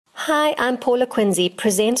Hi, I'm Paula Quincy,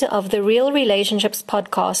 presenter of the Real Relationships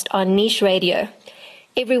podcast on Niche Radio.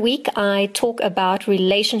 Every week, I talk about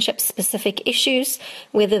relationship-specific issues,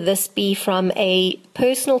 whether this be from a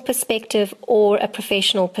personal perspective or a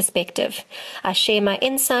professional perspective. I share my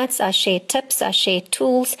insights, I share tips, I share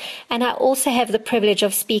tools, and I also have the privilege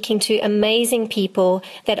of speaking to amazing people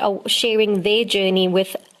that are sharing their journey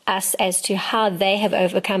with us as to how they have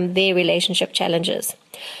overcome their relationship challenges.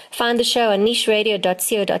 Find the show on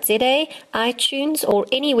nicheradio.co.za, iTunes, or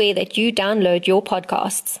anywhere that you download your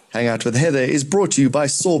podcasts. Hang Out with Heather is brought to you by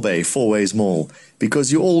Sorbet Fourways Mall,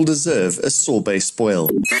 because you all deserve a sorbet spoil.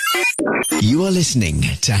 You are listening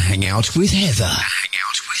to Hang Out with Heather.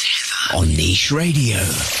 On Niche Radio.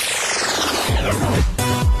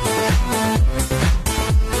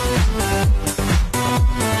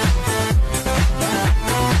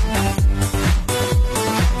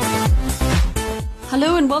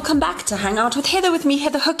 Hello and welcome back to Hang Out with Heather, with me,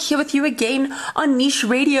 Heather Hook, here with you again on Niche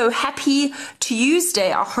Radio. Happy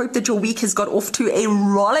Tuesday. I hope that your week has got off to a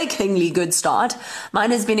rollickingly good start.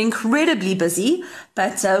 Mine has been incredibly busy,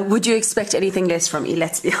 but would you expect anything less from me?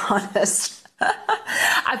 Let's be honest.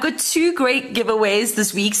 I've got two great giveaways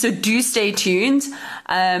this week, so do stay tuned,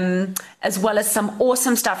 as well as some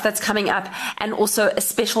awesome stuff that's coming up, and also a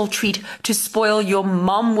special treat to spoil your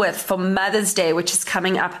mom with for Mother's Day, which is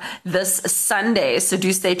coming up this Sunday. So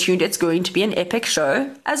do stay tuned. It's going to be an epic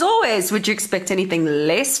show. As always, would you expect anything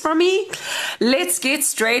less from me? Let's get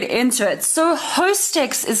straight into it. So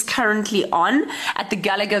Hostex is currently on at the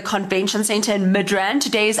Gallagher Convention Center in Midrand.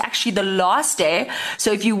 Today is actually the last day.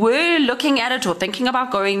 So if you were looking at it or thinking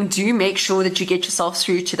about going, do make sure that you get yourself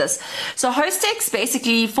through to this. So Hostex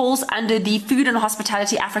basically falls under the Food and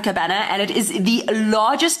Hospitality Africa banner, and it is the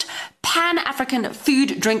largest Pan-African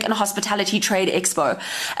food, drink, and hospitality trade expo.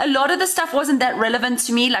 A lot of the stuff wasn't that relevant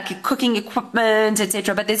to me, like cooking equipment,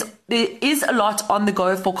 etc., but there is a lot on the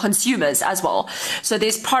go for consumers as well. So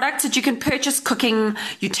there's products that you can purchase, cooking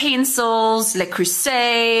utensils, Le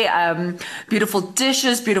Creuset, beautiful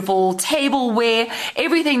dishes, beautiful tableware,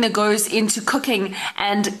 everything that goes into cooking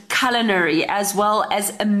and culinary, as well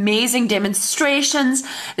as amazing demonstrations.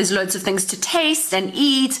 There's loads of things to taste and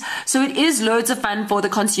eat. So it is loads of fun for the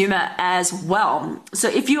consumer as well. So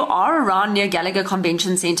if you are around near Gallagher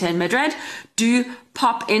Convention Center in Midrand, do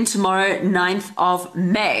pop in tomorrow, 9th of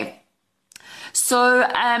May. So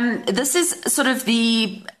this is sort of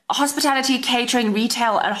the hospitality, catering,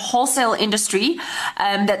 retail, and wholesale industry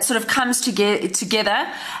that sort of comes together.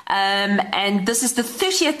 And this is the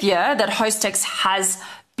 30th year that Hostex has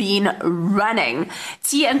been running.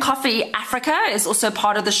 Tea and Coffee Africa is also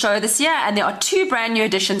part of the show this year, and there are two brand new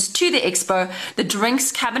additions to the expo: the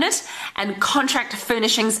Drinks Cabinet and Contract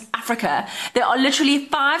Furnishings Africa. There are literally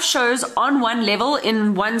 5 shows on one level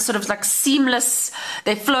in one sort of like seamless,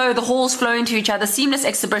 the halls flow into each other, seamless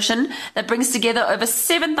exhibition that brings together over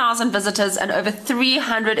 7,000 visitors and over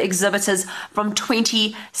 300 exhibitors from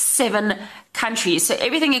 27 countries. So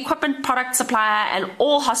everything equipment, product, supplier, and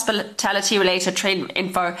all hospitality related trade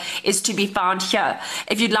info is to be found here.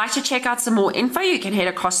 If you'd like to check out some more info, you can head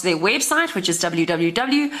across to their website, which is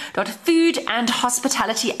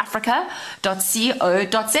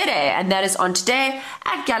www.foodandhospitalityafrica.co.za, and that is on today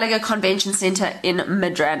at Gallagher Convention Center in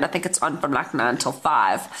Midrand. I think it's on from like 9 till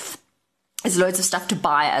 5. There's loads of stuff to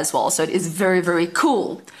buy as well, so it is very, very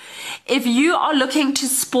cool. If you are looking to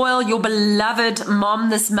spoil your beloved mom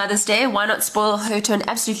this Mother's Day, why not spoil her to an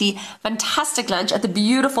absolutely fantastic lunch at the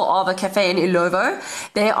beautiful Arbor Cafe in Ilovo?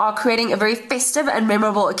 They are creating a very festive and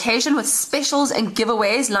memorable occasion with specials and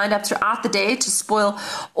giveaways lined up throughout the day to spoil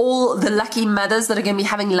all the lucky mothers that are going to be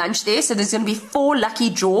having lunch there. So there's going to be 4 lucky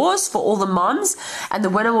draws for all the moms, and the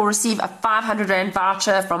winner will receive a 500 Rand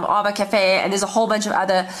voucher from Arbor Cafe, and there's a whole bunch of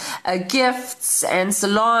other gifts and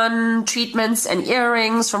salon treatments and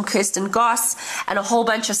earrings from Kirsten Goss, and a whole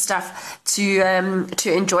bunch of stuff to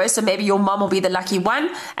enjoy. So maybe your mom will be the lucky one,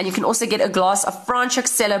 and you can also get a glass of Franschhoek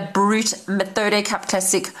Cellar Brut Methode Cup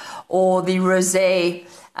Classic or the Rosé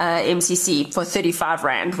MCC for 35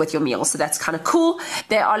 Rand with your meal. So that's kind of cool.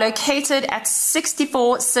 They are located at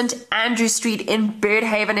 64 St. Andrew Street in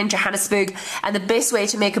Birdhaven in Johannesburg, and the best way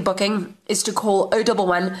to make a booking is to call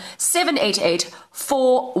 011 788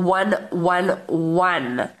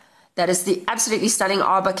 4111. That is the absolutely stunning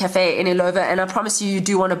Arbor Cafe in Ilovo, and I promise you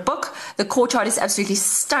do want to book. The courtyard is absolutely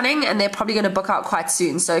stunning, and they're probably going to book out quite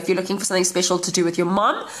soon. So if you're looking for something special to do with your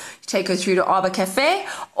mom, take her through to Arbor Cafe.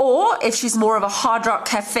 Or if she's more of a Hard Rock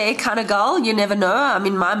Cafe kind of girl, you never know. I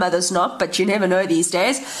mean, my mother's not, but you never know these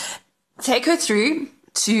days. Take her through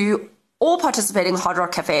to all participating Hard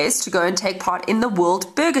Rock Cafes to go and take part in the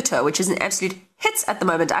World Burger Tour, which is an absolute hits at the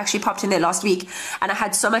moment. I actually popped in there last week and I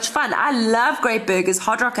had so much fun. I love great burgers.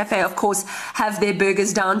 Hard Rock Cafe, of course, have their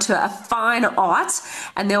burgers down to a fine art,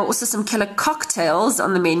 and there are also some killer cocktails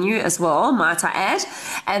on the menu as well, might I add.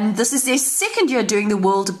 And this is their second year doing the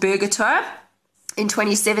World Burger Tour in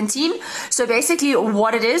 2017. So basically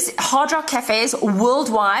what it is, Hard Rock Cafes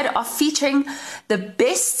worldwide are featuring the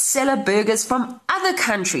bestseller burgers from other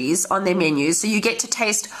countries on their menus. So you get to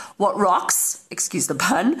taste what rocks, excuse the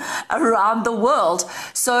pun, around the world.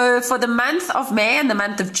 So for the month of May and the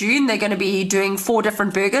month of June, they're going to be doing 4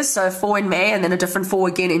 different burgers. So 4 in May and then a different 4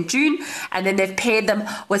 again in June. And then they've paired them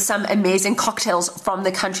with some amazing cocktails from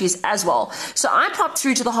the countries as well. So I popped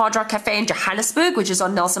through to the Hard Rock Cafe in Johannesburg, which is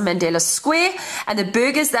on Nelson Mandela Square. And the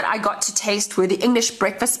burgers that I got to taste were the English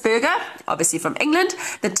breakfast burger, obviously from England,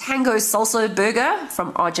 the Tango Salsa burger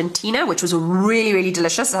from Argentina, which was really, really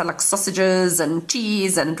delicious. It had like sausages and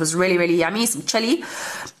cheese, and it was really, really yummy, some chili.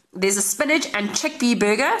 There's a spinach and chickpea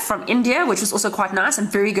burger from India, which was also quite nice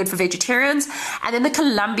and very good for vegetarians. And then the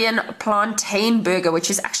Colombian plantain burger, which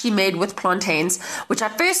is actually made with plantains, which I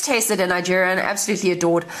first tasted in Nigeria and absolutely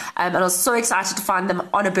adored. And I was so excited to find them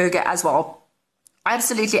on a burger as well.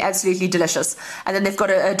 Absolutely, absolutely delicious. And then they've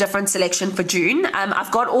got a different selection for June.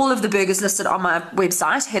 I've got all of the burgers listed on my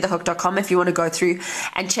website, heatherhook.com, if you want to go through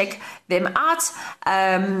and check them out.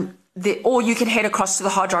 Or you can head across to the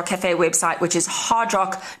Hard Rock Cafe website, which is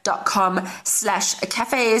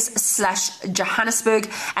hardrock.com/cafes/Johannesburg.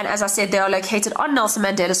 And as I said, they are located on Nelson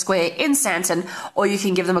Mandela Square in Sandton, or you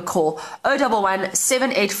can give them a call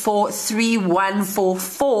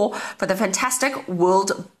 011-784-3144 for the fantastic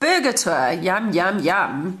World Burger Tour. Yum, yum,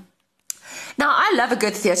 yum. Now, I love a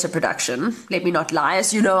good theatre production, let me not lie.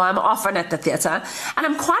 As you know, I'm often at the theatre, and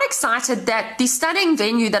I'm quite excited that the stunning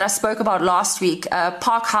venue that I spoke about last week,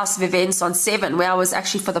 Park House of Events on 7, where I was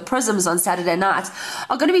actually for the Prisms on Saturday night,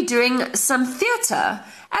 are going to be doing some theatre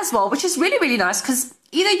as well, which is really, really nice, because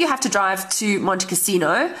either you have to drive to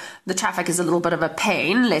Montecasino. The traffic is a little bit of a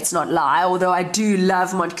pain, let's not lie, although I do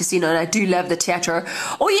love Montecasino and I do love the theatre.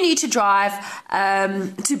 Or you need to drive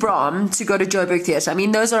to Brom to go to Joburg Theatre. I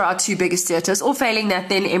mean, those are our 2 biggest theatres. Or failing that,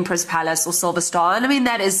 then Empress Palace or Silver Star. And I mean,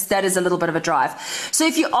 that is a little bit of a drive. So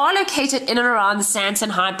if you are located in and around the Sandton,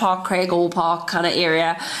 Hyde Park, Craighall Park kind of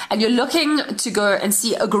area, and you're looking to go and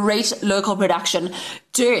see a great local production,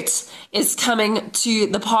 Dirt is coming to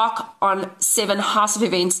the Park on 7 House of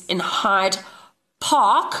Events in Hyde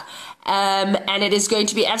Park, and it is going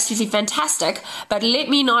to be absolutely fantastic. But let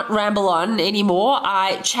me not ramble on anymore.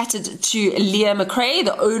 I chatted to Leah McRae,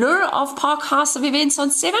 the owner of Park House of Events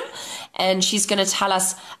on 7, and she's going to tell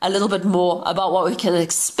us a little bit more about what we can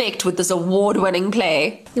expect with this award-winning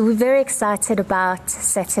play. We're very excited about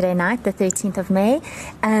Saturday night, the 13th of May.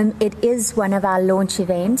 It is one of our launch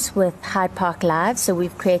events with Hyde Park Live. So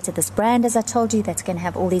we've created this brand, as I told you, that's going to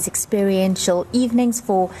have all these experiential evenings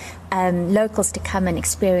for locals to come and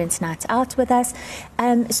experience nights out with us.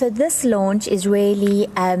 So this launch is really,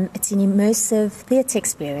 it's an immersive theatre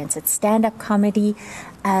experience. It's stand-up comedy.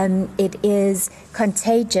 It is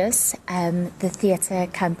Contagious, the theatre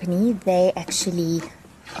company. They actually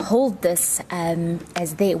hold this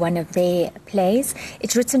as one of their plays.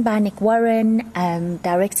 It's written by Nick Warren,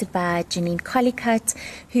 directed by Janine Collicutt,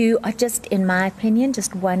 who are just, in my opinion,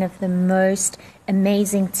 just one of the most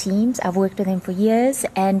amazing teams. I've worked with them for years,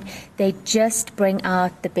 and they just bring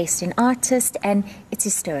out the best in artists, and it's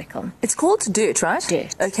hysterical. It's called Dirt, right?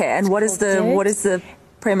 Dirt. Okay, and what is the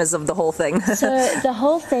premise of the whole thing? So the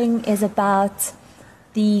whole thing is about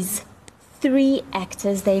these 3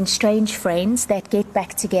 actors, they're estranged friends that get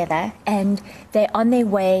back together, and they're on their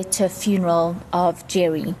way to a funeral of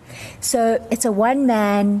Jerry. So it's a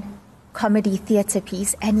one-man comedy theatre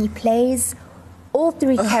piece, and he plays all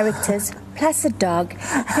 3 characters plus a dog.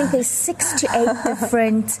 I think there's 6 to 8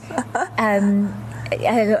 different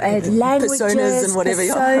languages, personas and whatever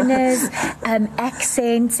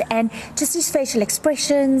accents, and just his facial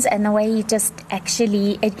expressions and the way he just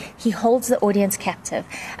actually he holds the audience captive.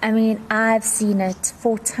 I mean, I've seen it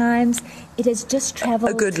 4 times. It has just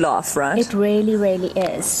traveled. A good laugh, right? It really, really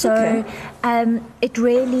is. So it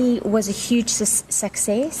really was a huge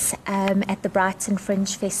success at the Brighton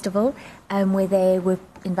Fringe Festival, where they were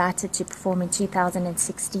invited to perform in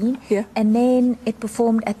 2016. Yeah. And then it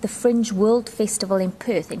performed at the Fringe World Festival in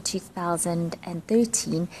Perth in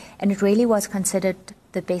 2013, and it really was considered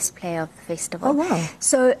the best play of the festival. Oh, wow.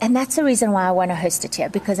 So, and that's the reason why I want to host it here,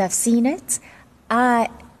 because I've seen it. I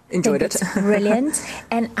enjoyed it. It's brilliant.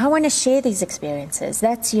 And I want to share these experiences.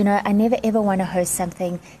 That's, I never ever want to host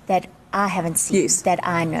something that I haven't seen, that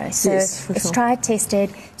I know. So it's tried,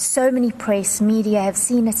 tested. So many press, media have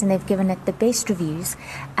seen it, and they've given it the best reviews.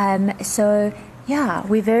 So Yeah,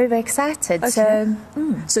 we're very, very excited. Okay.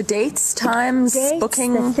 So dates, times,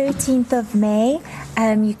 booking? The 13th of May.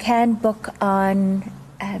 You can book on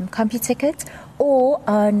CompuTicket or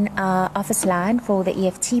on our office line for the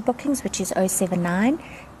EFT bookings, which is 079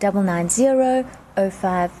 990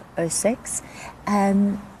 0506.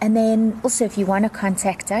 And then also, if you want to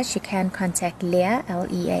contact us, you can contact Leah,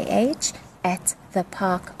 Leah, at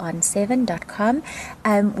theparkon7.com.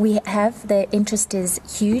 We have, the interest is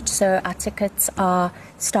huge, so our tickets are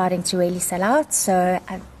starting to really sell out. So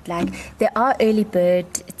there are early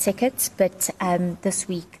bird tickets, but this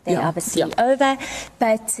week they're obviously over.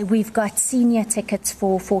 But we've got senior tickets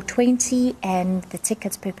for $420, and the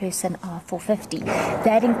tickets per person are $450.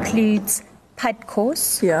 That includes PUD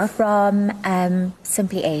course from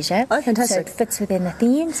Simply Asia. Oh, fantastic. So it fits within the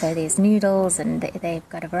theme. So there's noodles and they've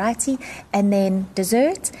got a variety. And then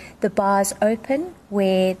dessert, the bar's open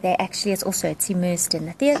where there actually is also, it's immersed in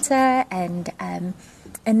the theatre. And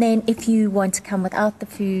then if you want to come without the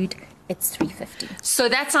food, it's $350. So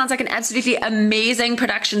that sounds like an absolutely amazing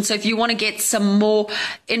production. So if you want to get some more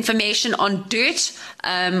information on Dirt,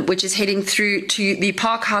 which is heading through to the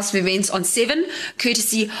Park House of Events on 7,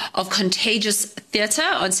 courtesy of Contagious Theatre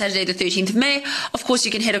on Saturday the 13th of May, of course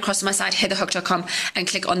you can head across to my site heatherhook.com and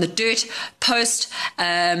click on the Dirt post.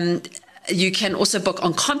 You can also book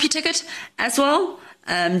on CompuTicket as well.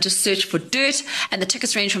 Just search for Dirt, and the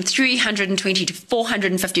tickets range from 320 to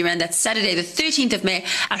 450 Rand. That's Saturday the 13th of May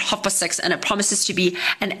at 6:30, and it promises to be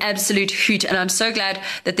an absolute hoot. And I'm so glad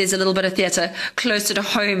that there's a little bit of theatre closer to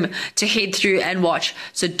home to head through and watch.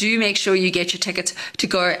 So do make sure you get your tickets to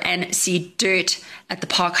go and see Dirt at the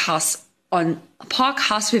Park House of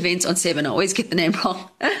Events on 7. I always get the name wrong.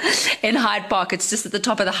 In Hyde Park. It's just at the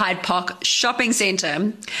top of the Hyde Park shopping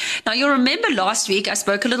centre. Now, you'll remember last week I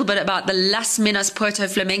spoke a little bit about the Las Minas Puerto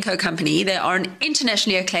Flamenco Company. They are an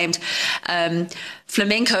internationally acclaimed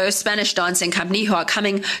flamenco Spanish dancing company who are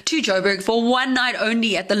coming to Joburg for one night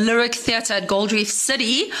only at the Lyric Theatre at Gold Reef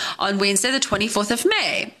City on Wednesday the 24th of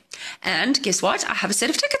May. And guess what? I have a set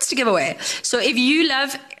of tickets to give away. So if you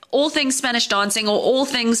love all things Spanish dancing or all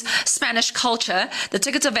things Spanish culture, the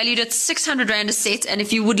tickets are valued at 600 Rand a set. And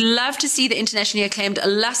if you would love to see the internationally acclaimed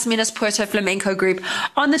Las Minas Puerto Flamenco group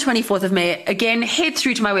on the 24th of May, again, head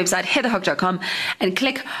through to my website, heatherhook.com, and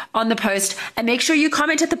click on the post, and make sure you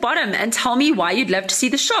comment at the bottom and tell me why you'd love to see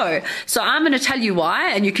the show. So I'm going to tell you why,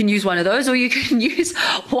 and you can use one of those, or you can use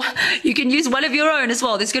one of your own as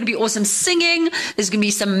well. There's going to be awesome singing. There's going to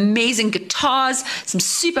be some amazing guitars, some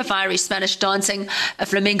super fiery Spanish dancing, a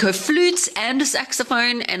flamenco flutes and a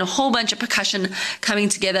saxophone, and a whole bunch of percussion coming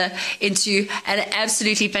together into an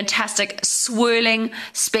absolutely fantastic, swirling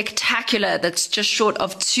spectacular that's just short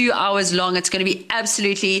of 2 hours long. It's going to be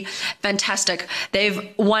absolutely fantastic. They've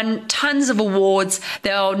won tons of awards. They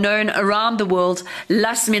are known around the world.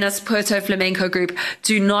 Las Minas Puerto Flamenco Group.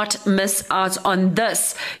 Do not miss out on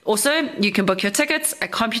this. Also, you can book your tickets at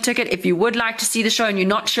CompuTicket if you would like to see the show and you're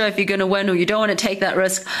not sure if you're going to win or you don't want to take that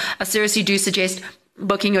risk. I seriously do suggest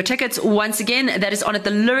booking your tickets. Once again, that is on at the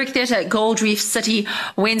Lyric Theatre at Gold Reef City,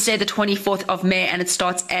 Wednesday the 24th of May, and it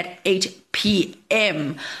starts at 8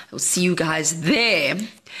 p.m. I'll see you guys there.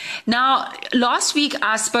 Now, last week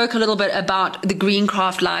I spoke a little bit about the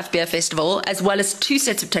Greencraft Live Beer Festival, as well as 2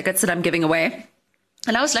 sets of tickets that I'm giving away.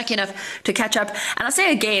 And I was lucky enough to catch up, and I'll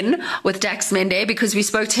say again, with Dax Mende, because we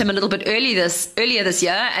spoke to him a little bit earlier this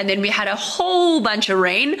year, and then we had a whole bunch of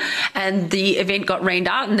rain, and the event got rained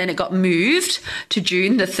out, and then it got moved to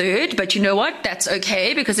June the 3rd. But you know what? That's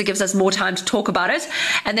okay, because it gives us more time to talk about it.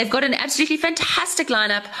 And they've got an absolutely fantastic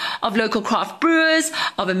lineup of local craft brewers,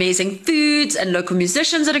 of amazing foods, and local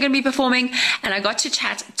musicians that are going to be performing. And I got to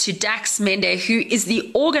chat to Dax Mende, who is the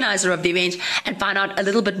organizer of the event, and find out a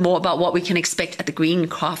little bit more about what we can expect at the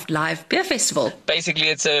Greencraft Live Beer Festival. Basically,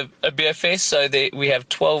 it's a beer fest, so we have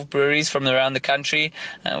 12 breweries from around the country.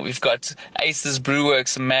 We've got Aces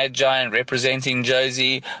Brewworks and Mad Giant representing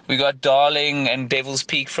Josie. We got Darling and Devil's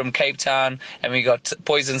Peak from Cape Town, and we got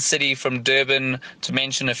Poison City from Durban, to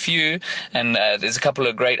mention a few. And there's a couple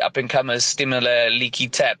of great up-and-comers, Stimula, Leaky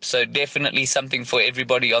Tap. So definitely something for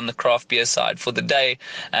everybody on the craft beer side for the day.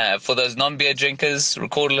 For those non-beer drinkers,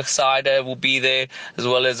 Recordless Cider will be there, as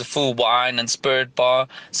well as a full wine and spirit bar bar.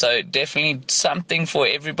 So definitely something for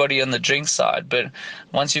everybody on the drink side. But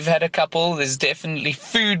once you've had a couple, there's definitely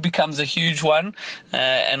food becomes a huge one.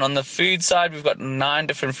 And on the food side, we've got 9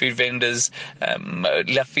 different food vendors,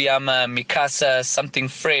 La Fiamma, Mikasa, Something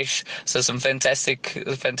Fresh. So some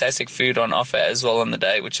fantastic food on offer as well on the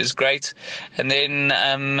day, which is great. And then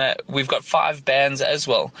we've got 5 bands as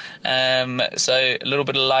well. So a little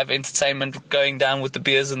bit of live entertainment going down with the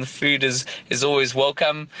beers and the food is always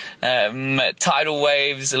welcome. Tidal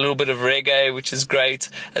waves, a little bit of reggae, which is great,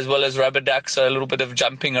 as well as rubber duck, so a little bit of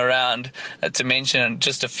jumping around, to mention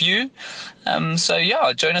just a few. So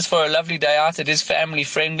yeah, join us for a lovely day out. It is family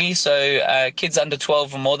friendly, so kids under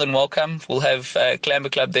 12 are more than welcome. We'll have Clamber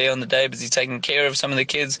Club there on the day, busy taking care of some of the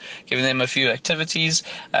kids, giving them a few activities.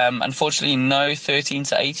 Unfortunately, no 13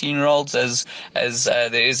 to 18-year-olds as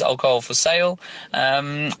there is alcohol for sale.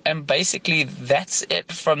 And basically, that's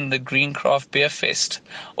it from the Greencraft Beer Fest.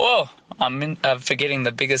 Oh, I'm forgetting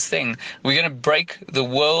the biggest thing. We're going to break the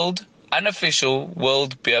unofficial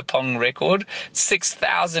world beer pong record,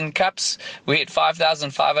 6,000 cups. We hit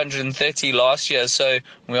 5,530 last year, so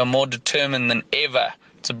we are more determined than ever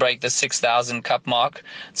to break the 6,000 cup mark.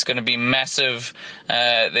 It's going to be massive.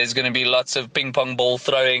 There's going to be lots of ping pong ball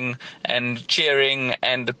throwing and cheering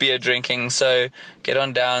and beer drinking. So get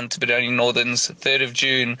on down to Benoni Northern's 3rd of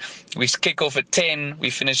June. We kick off at 10.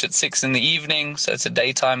 We finish at 6 in the evening. So it's a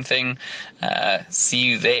daytime thing. See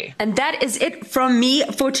you there. And that is it from me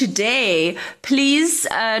for today. Please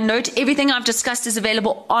note everything I've discussed is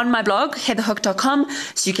available on my blog, heatherhook.com.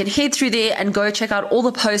 So you can head through there and go check out all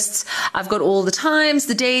the posts. I've got all the times,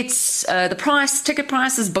 the dates, the price, ticket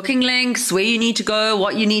prices, booking links, where you need to go,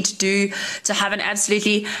 what you need to do to have an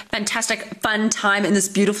absolutely fantastic, fun time in this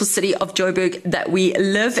beautiful city of Joburg that we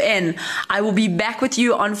live in. I will be back with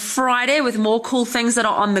you on Friday with more cool things that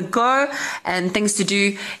are on the go and things to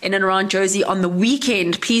do in and around Josie on the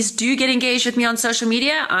weekend. Please do get engaged with me on social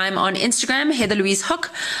media. I'm on Instagram, Heather Louise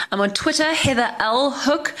Hook. I'm on Twitter, Heather L.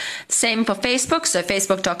 Hook. Same for Facebook, so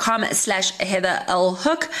facebook.com/Heather L.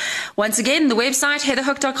 Hook. Once again, the website,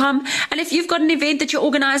 heatherhook.com. And if you've got an event that you're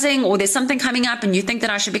organizing or there's something coming up and you think that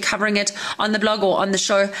I should be covering it on the blog or on the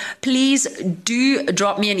show, please do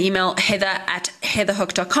drop me an email,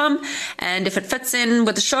 heather@heatherhook.com. And if it fits in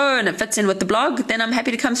with the show and it fits in with the blog, then I'm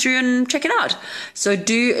happy to come through and check it out. So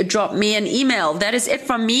do drop me an email. That is it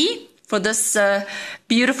from me for this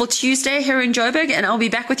beautiful Tuesday here in Joburg, and I'll be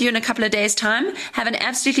back with you in a couple of days' time. Have an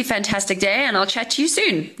absolutely fantastic day, and I'll chat to you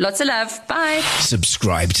soon. Lots of love. Bye.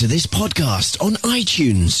 Subscribe to this podcast on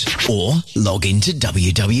iTunes or log into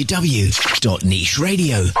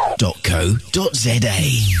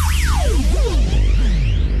www.nicheradio.co.za.